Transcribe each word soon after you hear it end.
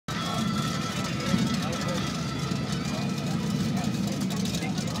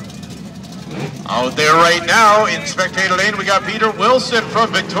Out there right now in spectator lane, we got Peter Wilson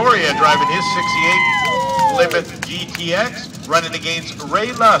from Victoria driving his 68 Plymouth GTX, running against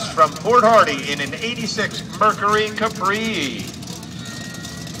Ray Luss from Port Hardy in an 86 Mercury Capri.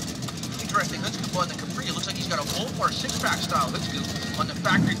 Interesting hood scoop on the Capri. It looks like he's got a Volpar 6-pack style hood scoop on the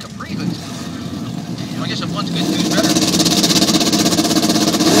factory Capri hood scoop. I guess if one's good, two's better.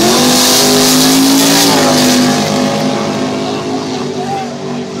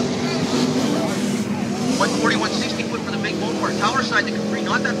 140, 160 foot for the big Volpar. Tower side, the Capri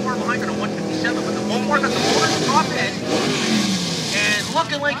not that far behind on a 157, but the Volpar got the motor at the top end, and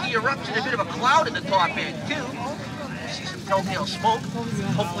looking like he erupted a bit of a cloud at the top end too. You see some telltale smoke,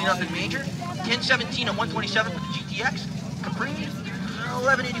 hopefully nothing major. 1017 and 127 for the GTX. Capri,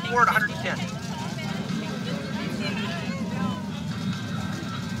 1184 at 110.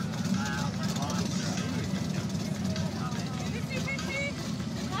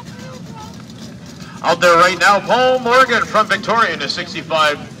 Out there right now, Paul Morgan from Victoria in a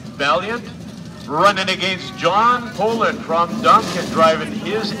 65 Valiant, running against John Poland from Duncan, driving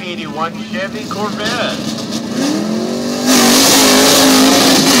his 81 Chevy Corvette.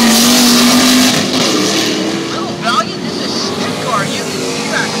 Little Valiant, this is a stick car. You can see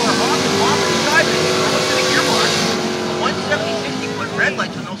that car off the side, but it's almost to the gearbox. 170, 60 foot red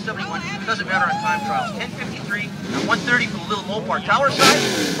lights with no 71. Doesn't matter on time trials. 1053 and 130 for the little Volpar. Tower side,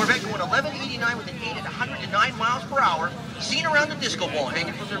 Corvette going 1189 with an 8 at 109 miles per hour. Seen around the disco ball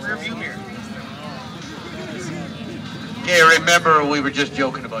hanging from the rear view mirror. Okay, remember we were just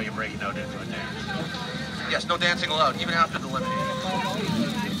joking about you breaking out into a dance. Yes, no dancing allowed, even after the lemonade.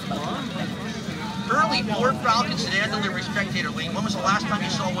 Early Ford Falcon sedan delivery spectator lane. When was the last time you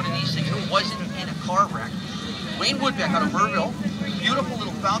saw one of these things that wasn't in a car wreck? Wayne Woodbeck out of Merville. Beautiful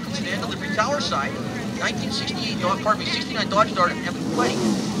little Falcon sedan delivery tower side. 69 Dodge Dart and Evan Play.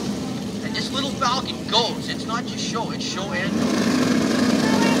 And this little Falcon goes. It's not just show, it's show and go.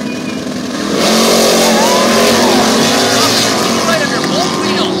 Right under both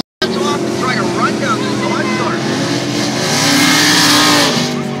wheels. Sets off and try to run down this Dodge Dart.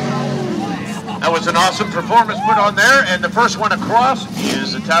 That was an awesome performance put on there, and the first one across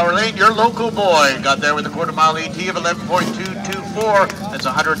is the Tower Lane. Your local boy got there with a quarter mile ET of 11.224. That's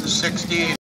 116.